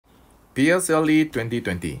PSLE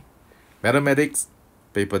 2020 Mathematics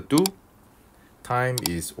Paper 2. Time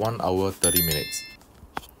is 1 hour 30 minutes.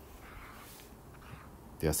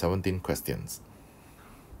 There are 17 questions.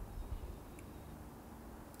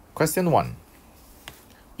 Question 1.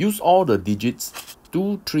 Use all the digits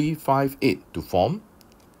 2, 3, 5, 8 to form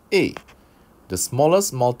A, the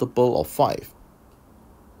smallest multiple of 5,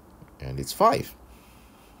 and it's 5.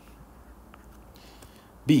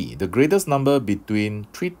 B, the greatest number between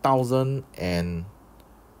 3,000 and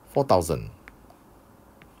 4,000.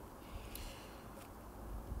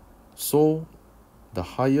 So the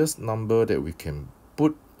highest number that we can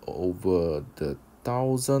put over the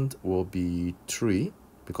 1,000 will be 3,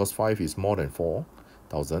 because 5 is more than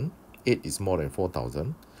 4,000, 8 is more than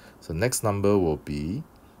 4,000. So next number will be,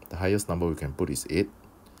 the highest number we can put is 8.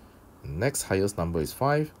 Next highest number is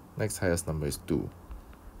 5. Next highest number is 2.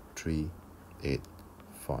 3, 8,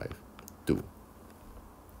 5, 2.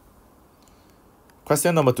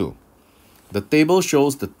 Question number 2. The table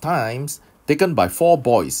shows the times taken by 4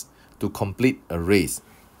 boys to complete a race.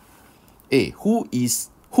 A, who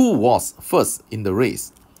was first in the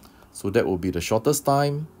race? So that will be the shortest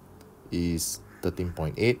time is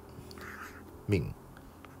 13.8, Ming.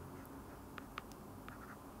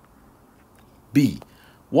 B,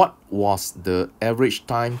 what was the average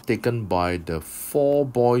time taken by the 4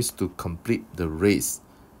 boys to complete the race?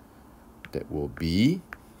 That will be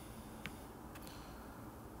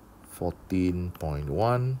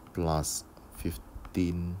 14.1 plus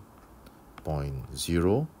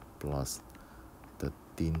 15.0 plus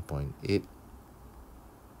 13.8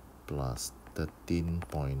 plus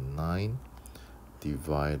 13.9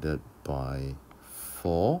 divided by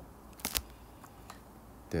 4.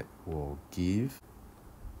 That will give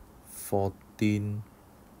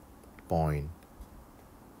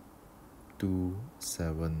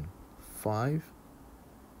 14.275,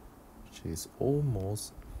 which is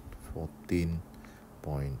almost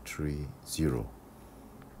 14.30.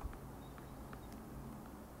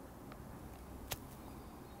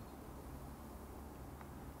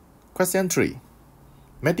 Question 3.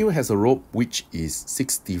 Matthew has a rope which is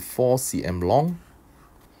 64 cm long.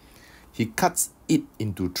 He cuts it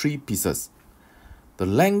into 3 pieces. The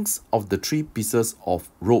lengths of the 3 pieces of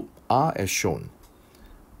rope are as shown.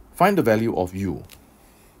 Find the value of u.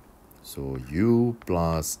 So u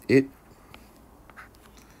plus 8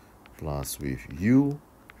 plus with u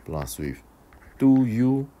plus with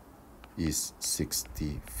 2u is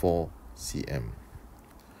 64 cm.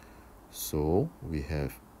 So we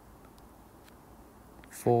have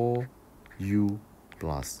 4u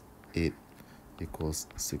plus 8 equals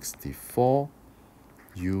 64.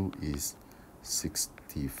 U is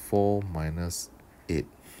 64 minus 8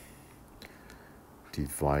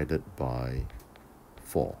 divided by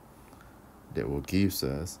 4. That will give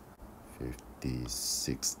us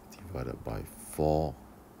 56 divided by 4.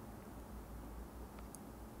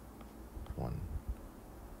 1,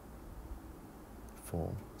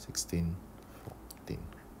 4, 16, 14.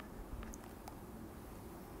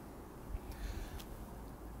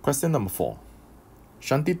 Question number 4.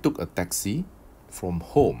 Shanti took a taxi from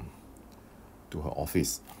home to her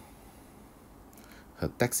office. Her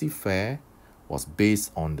taxi fare was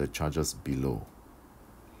based on the charges below.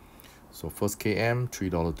 So first km,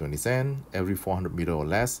 $3.20. Every 400 meter or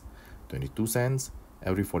less, 22 cents.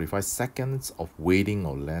 Every 45 seconds of waiting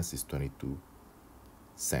or less is 22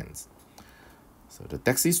 cents. So the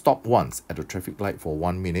taxi stopped once at the traffic light for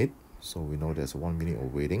 1 minute. So we know there's 1 minute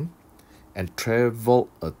of waiting. And traveled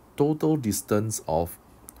a total distance of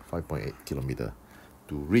 5.8 kilometers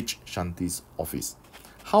to reach Shanti's office.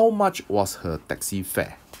 How much was her taxi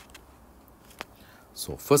fare?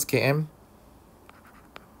 So first km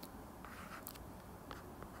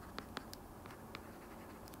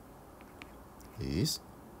is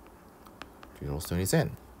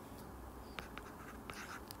 $3.20.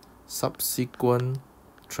 Subsequent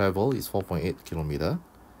travel is 4.8 kilometers,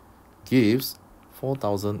 gives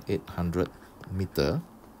 4,800 meter,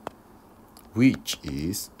 which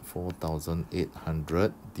is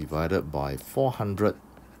 4,800 divided by 400,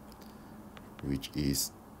 which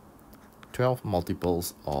is 12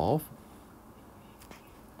 multiples of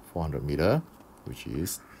 400 meter, which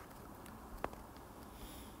is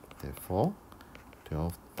therefore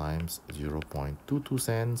 12 times 0.22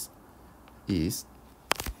 cents is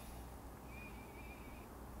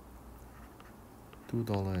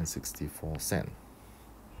 $2.64.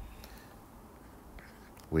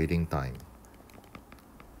 Waiting time.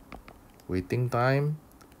 Waiting time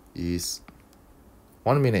is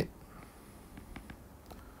 1 minute,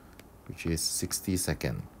 which is 60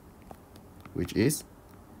 seconds, which is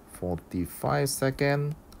 45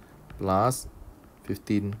 seconds plus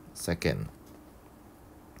 15 seconds.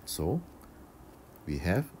 So we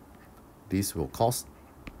have this will cost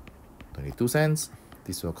 22 cents,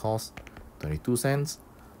 this will cost 22 cents,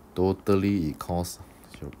 totally it costs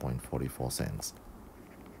 0.44 cents.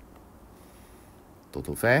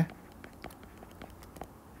 Total fare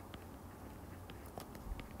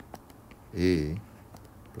A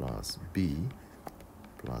plus B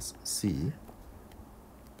plus C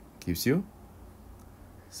gives you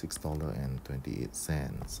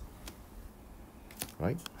 $6.28,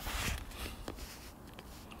 right?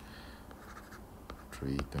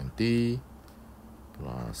 320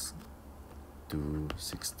 plus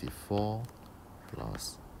 264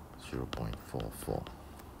 plus 0.44.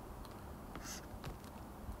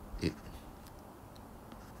 8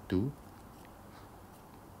 2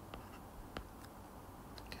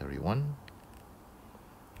 carry 1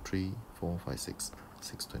 3 4 5 6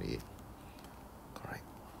 628. Correct.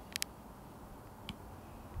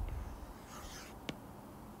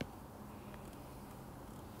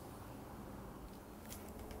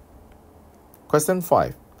 Question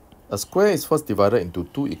 5. A square is first divided into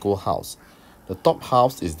two equal halves. The top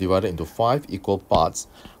half is divided into 5 equal parts,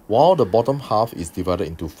 while the bottom half is divided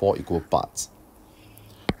into 4 equal parts.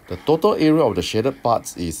 The total area of the shaded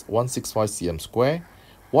parts is 165 cm square.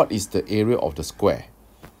 What is the area of the square?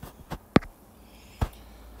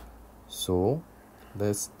 So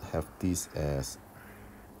let's have this as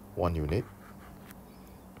 1 unit.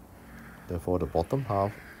 Therefore, the bottom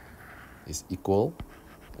half is equal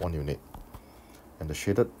 1 unit. And the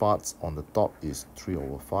shaded parts on the top is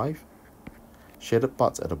 3/5. Shaded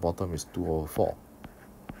parts at the bottom is 2/4.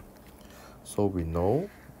 So we know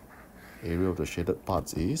area of the shaded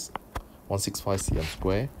parts is 165 cm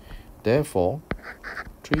square. Therefore,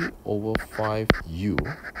 3/5u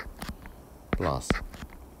plus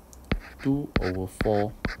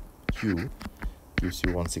 2/4u gives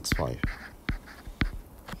you 165.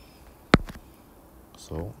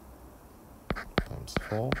 So times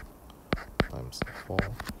 4 times 4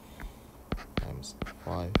 times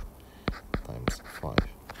 5 times 5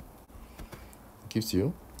 gives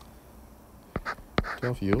you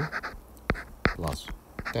 12u plus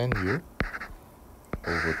 10u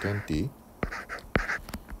over 20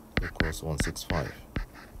 equals 165.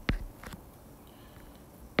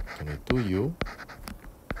 22u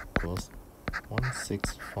equals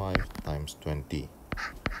 165 times 20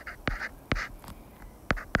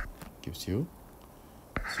 gives you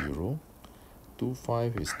 0.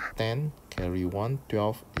 25 is 10, carry 1,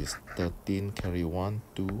 12 is 13, carry 1,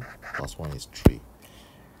 2, plus 1 is 3.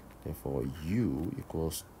 Therefore, u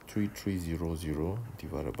equals 3300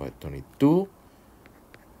 divided by 22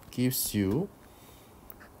 gives you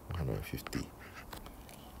 150.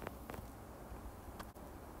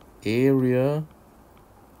 Area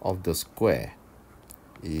of the square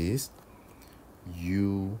is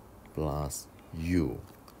u plus u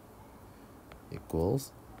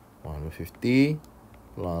equals 150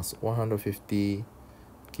 plus 150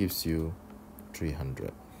 gives you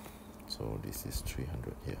 300. So this is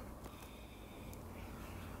 300 here.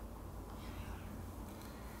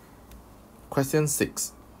 Question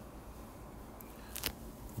 6.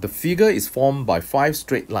 The figure is formed by 5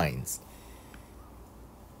 straight lines: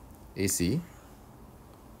 AC,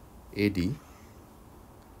 AD,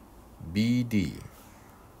 BD,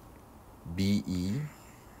 BE,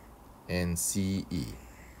 and CE.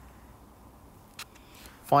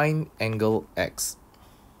 Find angle X.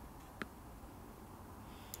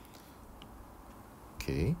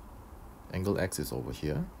 Okay, angle X is over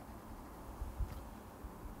here.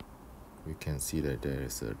 We can see that there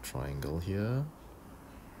is a triangle here.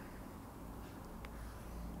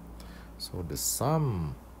 So the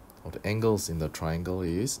sum of the angles in the triangle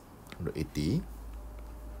is 180.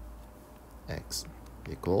 X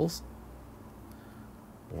equals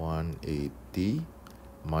 180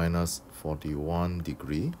 minus 41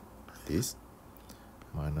 degree, this,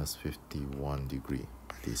 minus 51 degree,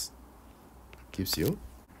 this gives you,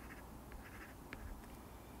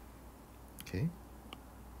 okay,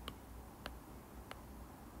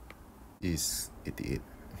 is 88.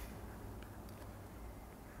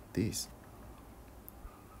 This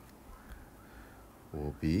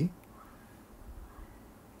will be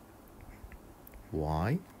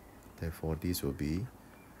y, therefore this will be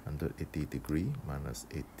 180 degree minus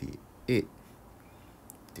 88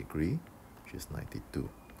 degree, which is 92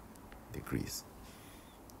 degrees.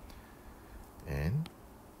 And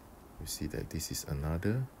you see that this is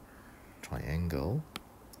another triangle.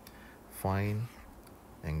 Find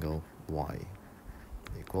angle y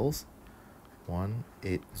equals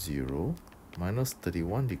 180 minus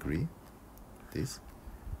 31 degree, this,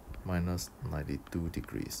 minus 92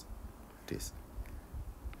 degrees. This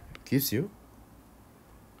gives you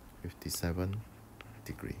 57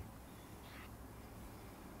 degree.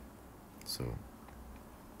 So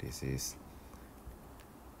this is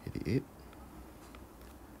 88,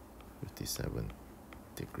 57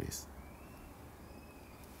 degrees.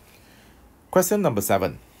 Question number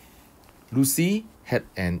 7. Lucy had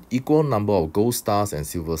an equal number of gold stars and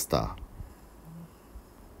silver stars.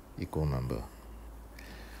 Equal number.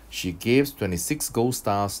 She gave 26 gold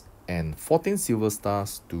stars and 14 silver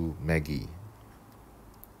stars to Maggie.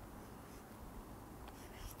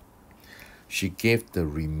 She gave the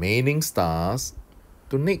remaining stars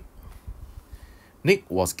to Nick. Nick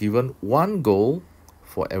was given 1 gold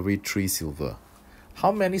for every 3 silver.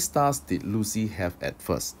 How many stars did Lucy have at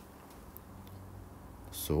first?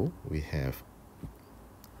 So we have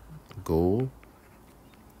gold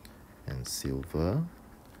and silver.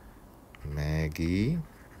 Maggie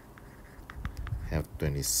have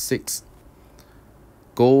 26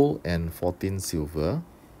 gold and 14 silver.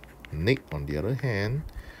 Nick, on the other hand,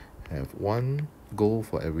 have 1 gold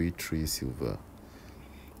for every 3 silver.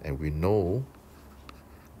 And we know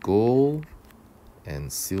gold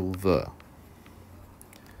and silver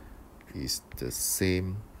is the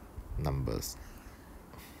same numbers.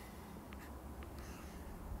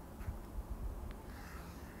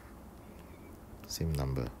 Same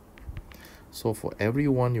number. So for every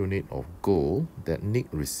 1 unit of gold that Nick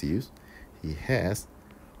receives, he has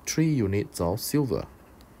 3 units of silver.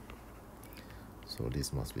 So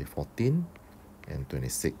this must be 14 and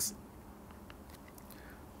 26.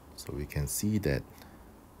 So we can see that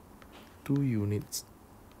 2 units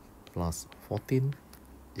plus 14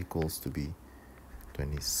 equals to be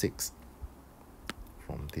 26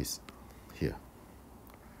 from this here.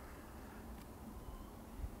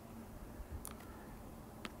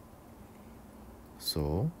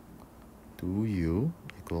 So 2u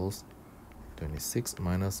equals 26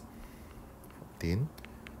 minus 14.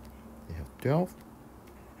 We have 12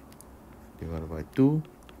 divided by 2,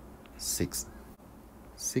 6.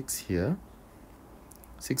 6 here,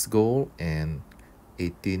 6 gold and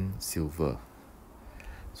 18 silver.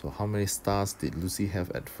 So how many stars did Lucy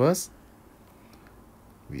have at first?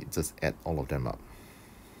 We just add all of them up.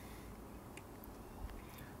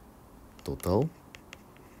 Total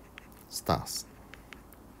stars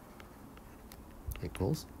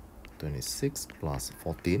equals 26 plus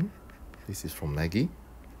 14. This is from Maggie.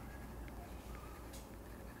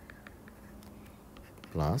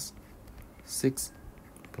 Plus 6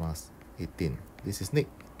 plus 18. This is Nick.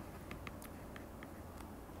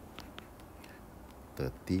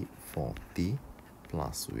 30, 40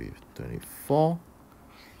 plus with 24.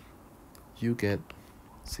 You get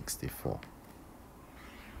 64.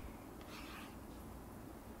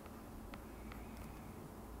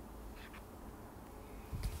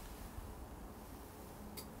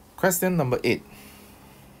 Question number 8.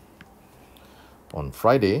 On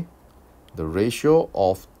Friday, the ratio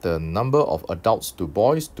of the number of adults to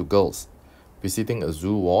boys to girls visiting a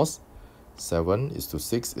zoo was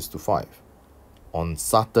 7:6:5. On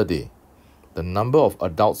Saturday, the number of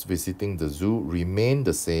adults visiting the zoo remained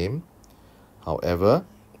the same. However,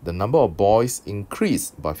 the number of boys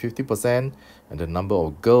increased by 50% and the number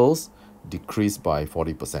of girls decreased by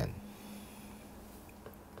 40%.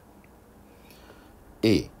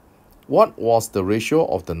 A. What was the ratio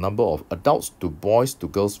of the number of adults to boys to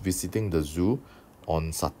girls visiting the zoo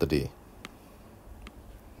on Saturday?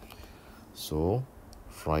 So,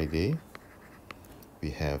 Friday, we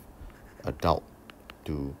have adult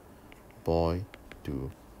to boy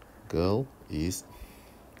to girl is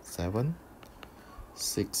 7,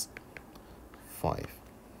 6, 5.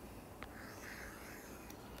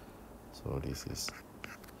 So this is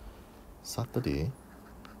Saturday.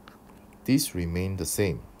 These remain the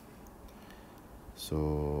same.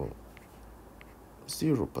 So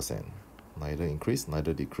 0%, neither increase,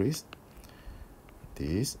 neither decrease.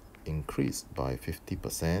 This increased by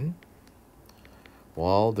 50%,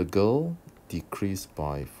 while the girl decreased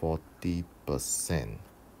by 40%.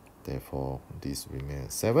 Therefore, this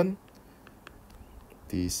remains 7.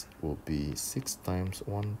 This will be 6 times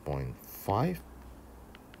 1.5.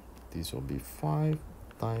 This will be 5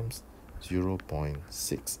 times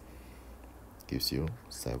 0.6. Gives you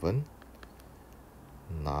 7,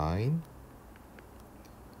 9,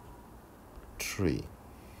 3.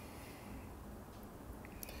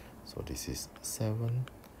 So this is 7,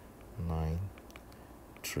 9,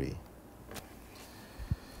 3.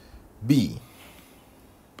 B.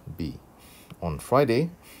 On Friday,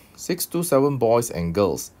 6 to 7 boys and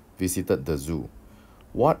girls visited the zoo.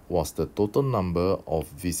 What was the total number of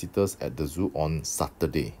visitors at the zoo on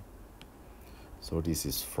Saturday? So this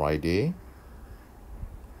is Friday,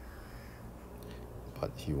 but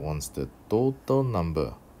he wants the total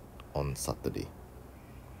number on Saturday.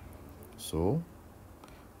 So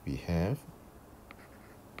we have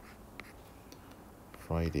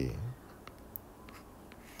Friday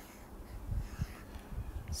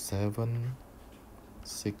 7,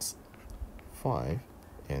 6, 5,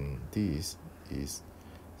 and this is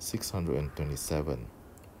 627.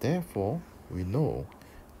 Therefore, we know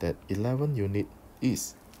that 11 unit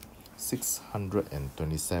is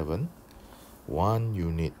 627. 1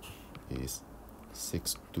 unit is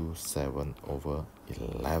 627 over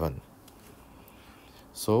 11.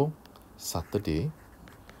 So, Saturday,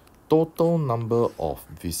 total number of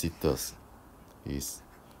visitors is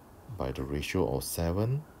by the ratio of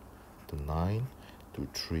 7 to 9 to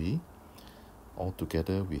 3.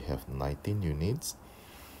 Altogether, we have 19 units.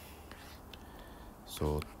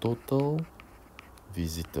 So, total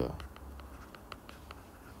visitor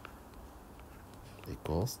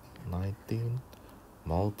equals 19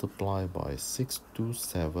 multiplied by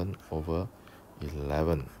 627 over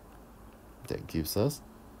 11. That gives us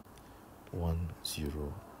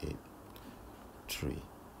 1083.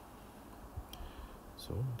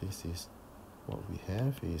 So this is what we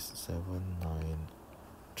have is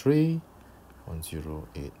 793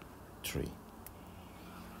 1083.